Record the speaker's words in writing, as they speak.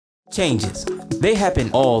Changes. They happen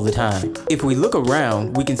all the time. If we look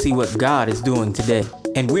around, we can see what God is doing today.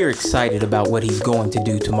 And we're excited about what He's going to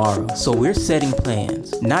do tomorrow. So we're setting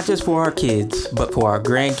plans, not just for our kids, but for our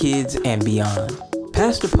grandkids and beyond.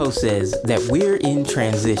 Pastor Poe says that we're in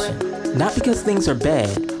transition, not because things are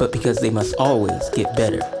bad, but because they must always get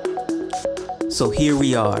better. So here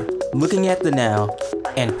we are, looking at the now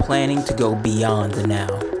and planning to go beyond the now.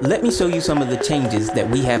 Let me show you some of the changes that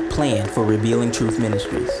we have planned for Revealing Truth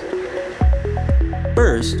Ministries.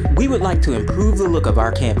 First, we would like to improve the look of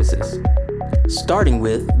our campuses, starting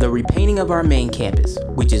with the repainting of our main campus,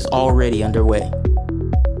 which is already underway.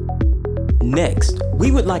 Next, we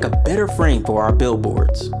would like a better frame for our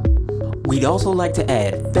billboards. We'd also like to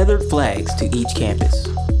add feathered flags to each campus.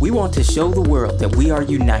 We want to show the world that we are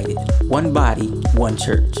united, one body, one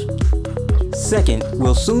church. Second,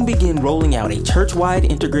 we'll soon begin rolling out a church-wide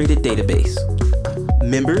integrated database.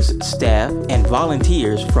 Members, staff, and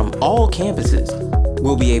volunteers from all campuses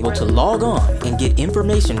will be able to log on and get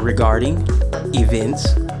information regarding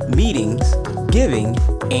events, meetings, giving,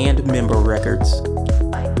 and member records.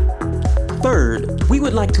 Third, we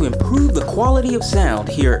would like to improve the quality of sound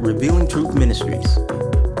here at Revealing Truth Ministries.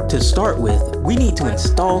 To start with, we need to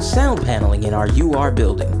install sound paneling in our UR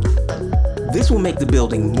building. This will make the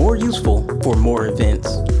building more useful for more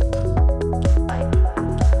events.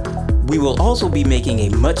 We will also be making a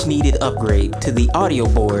much-needed upgrade to the audio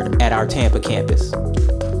board at our Tampa campus.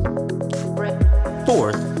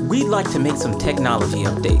 Fourth, we'd like to make some technology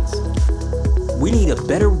updates. We need a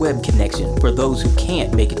better web connection for those who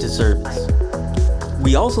can't make it to service.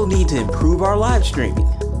 We also need to improve our live streaming.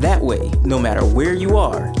 That way, no matter where you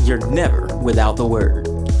are, you're never without the Word.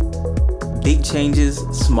 Big changes,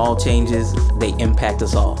 small changes, they impact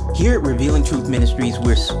us all. Here at Revealing Truth Ministries,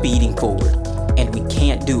 we're speeding forward. And we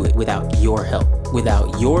can't do it without your help,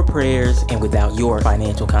 without your prayers, and without your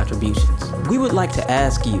financial contributions. We would like to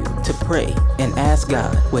ask you to pray and ask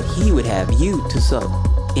God what He would have you to sow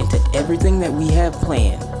into everything that we have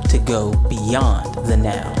planned to go beyond the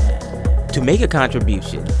now. To make a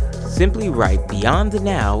contribution, simply write Beyond the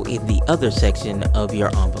Now in the other section of your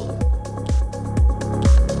envelope.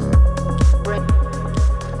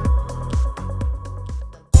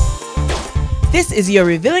 This is your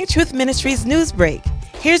Revealing Truth Ministries Newsbreak.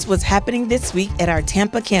 Here's what's happening this week at our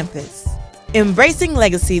Tampa campus. Embracing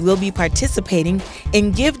Legacy will be participating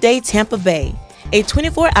in Give Day Tampa Bay, a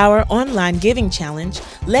 24-hour online giving challenge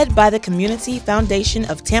led by the Community Foundation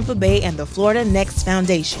of Tampa Bay and the Florida Next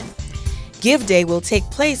Foundation. Give Day will take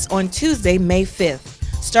place on Tuesday, May 5th,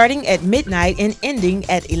 starting at midnight and ending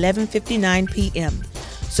at 11:59 p.m.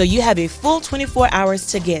 So you have a full 24 hours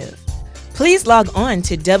to give. Please log on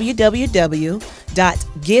to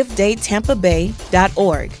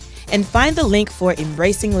www.givedaytampabay.org and find the link for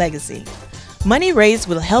Embracing Legacy. Money raised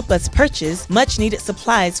will help us purchase much-needed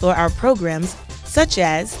supplies for our programs such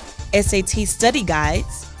as SAT study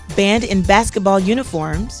guides, band and basketball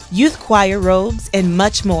uniforms, youth choir robes, and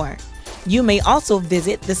much more. You may also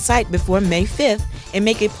visit the site before May 5th and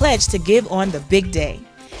make a pledge to give on the big day.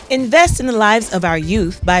 Invest in the lives of our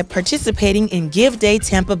youth by participating in Give Day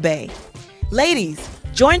Tampa Bay. Ladies,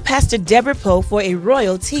 join Pastor Deborah Poe for a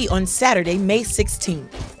royal tea on Saturday, May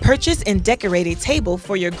 16th. Purchase and decorate a table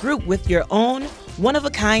for your group with your own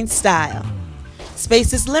one-of-a-kind style.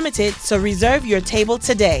 Space is limited, so reserve your table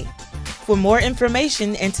today. For more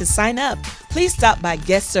information and to sign up, please stop by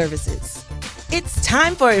Guest Services. It's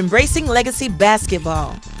time for Embracing Legacy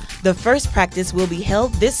Basketball. The first practice will be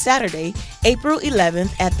held this Saturday, April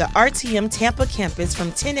 11th at the RTM Tampa campus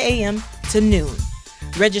from 10 a.m. to noon.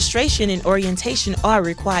 Registration and orientation are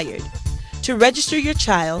required. To register your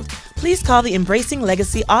child, please call the Embracing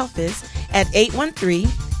Legacy office at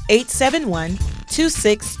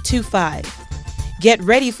 813-871-2625. Get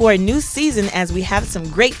ready for a new season as we have some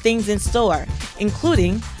great things in store,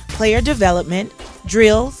 including player development,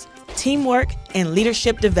 drills, teamwork, and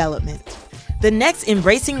leadership development. The next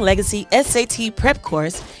Embracing Legacy SAT prep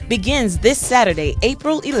course begins this Saturday,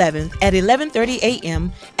 April 11th at 11:30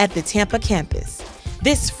 a.m. at the Tampa campus.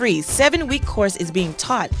 This free 7-week course is being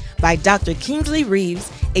taught by Dr. Kingsley Reeves,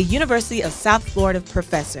 a University of South Florida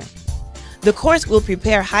professor. The course will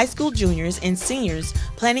prepare high school juniors and seniors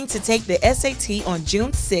planning to take the SAT on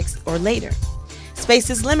June 6th or later. Space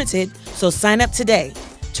is limited, so sign up today.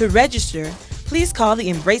 To register, please call the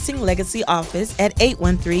Embracing Legacy office at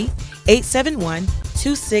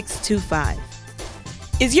 813-871-2625.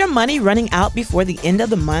 Is your money running out before the end of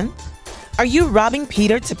the month? Are you robbing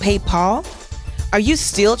Peter to pay Paul? Are you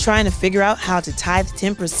still trying to figure out how to tithe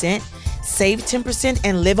 10%, save 10%,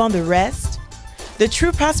 and live on the rest? The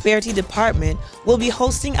True Prosperity Department will be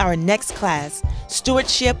hosting our next class,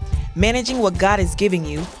 Stewardship, Managing What God is Giving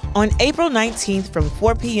You, on April 19th from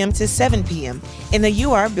 4 p.m. to 7 p.m. in the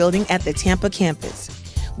UR building at the Tampa campus.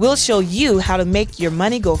 We'll show you how to make your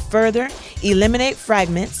money go further, eliminate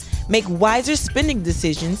fragments, make wiser spending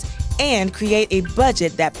decisions, and create a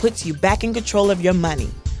budget that puts you back in control of your money.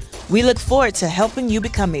 We look forward to helping you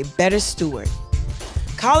become a better steward.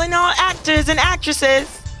 Calling all actors and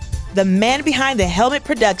actresses, the man behind the Helmet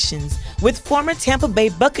Productions, with former Tampa Bay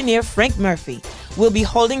Buccaneer Frank Murphy, will be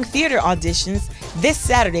holding theater auditions this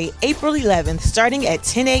Saturday, April 11th, starting at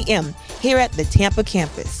 10 a.m. here at the Tampa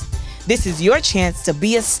campus. This is your chance to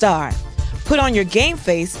be a star. Put on your game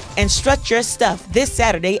face and strut your stuff this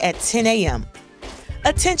Saturday at 10 a.m.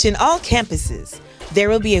 Attention all campuses. There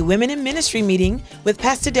will be a Women in Ministry meeting with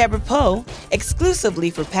Pastor Deborah Poe exclusively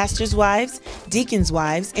for pastors' wives, deacons'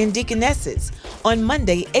 wives, and deaconesses on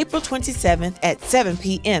Monday, April 27th at 7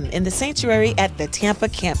 p.m. in the sanctuary at the Tampa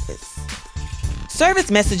campus.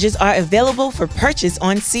 Service messages are available for purchase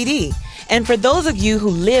on CD, and for those of you who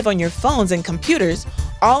live on your phones and computers,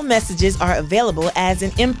 all messages are available as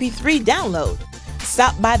an MP3 download.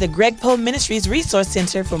 Stop by the Greg Poe Ministries Resource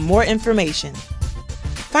Center for more information.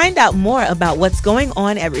 Find out more about what's going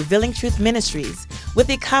on at Revealing Truth Ministries with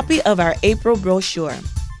a copy of our April brochure.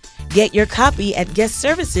 Get your copy at guest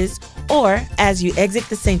services or as you exit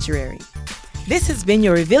the sanctuary. This has been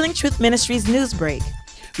your Revealing Truth Ministries Newsbreak.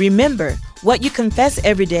 Remember, what you confess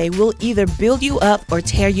every day will either build you up or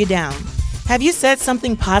tear you down. Have you said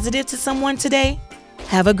something positive to someone today?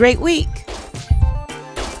 Have a great week.